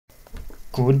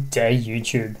Good day,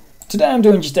 YouTube. Today I'm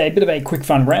doing just a bit of a quick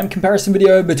fun RAM comparison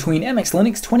video between MX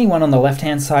Linux 21 on the left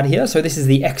hand side here, so this is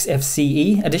the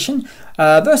XFCE edition,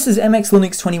 versus MX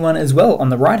Linux 21 as well on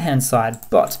the right hand side,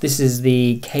 but this is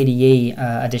the KDE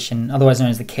edition, otherwise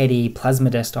known as the KDE Plasma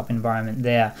desktop environment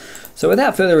there. So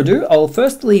without further ado, I'll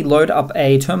firstly load up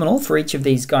a terminal for each of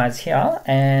these guys here,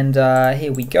 and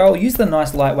here we go. I'll use the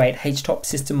nice lightweight HTOP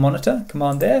system monitor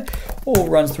command there, all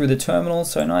runs through the terminal,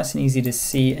 so nice and easy to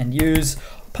see and use.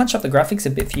 Punch up the graphics a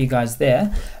bit for you guys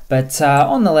there, but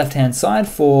on the left hand side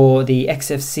for the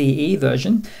XFCE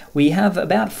version we have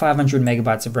about 500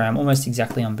 megabytes of RAM, almost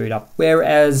exactly on boot up,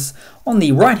 whereas on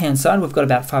the right hand side we've got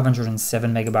about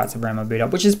 507 megabytes of RAM on boot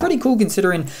up, which is pretty cool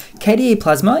considering KDE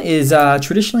Plasma is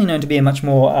traditionally known to be a much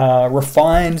more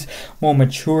refined, more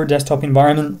mature desktop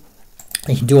environment.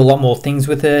 You can do a lot more things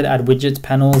with it, add widgets,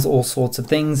 panels, all sorts of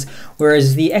things.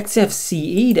 Whereas the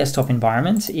XFCE desktop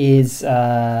environment is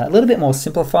a little bit more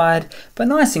simplified, but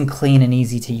nice and clean and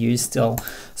easy to use still.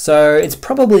 So it's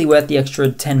probably worth the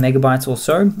extra 10 megabytes or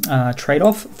so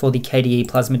trade-off for the KDE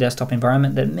Plasma desktop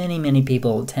environment that many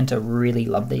people tend to really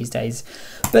love these days.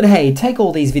 But hey, take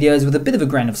all these videos with a bit of a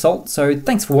grain of salt. So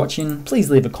thanks for watching. Please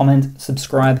leave a comment,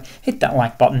 subscribe, hit that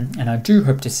like button, and I do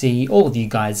hope to see all of you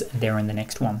guys there in the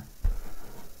next one.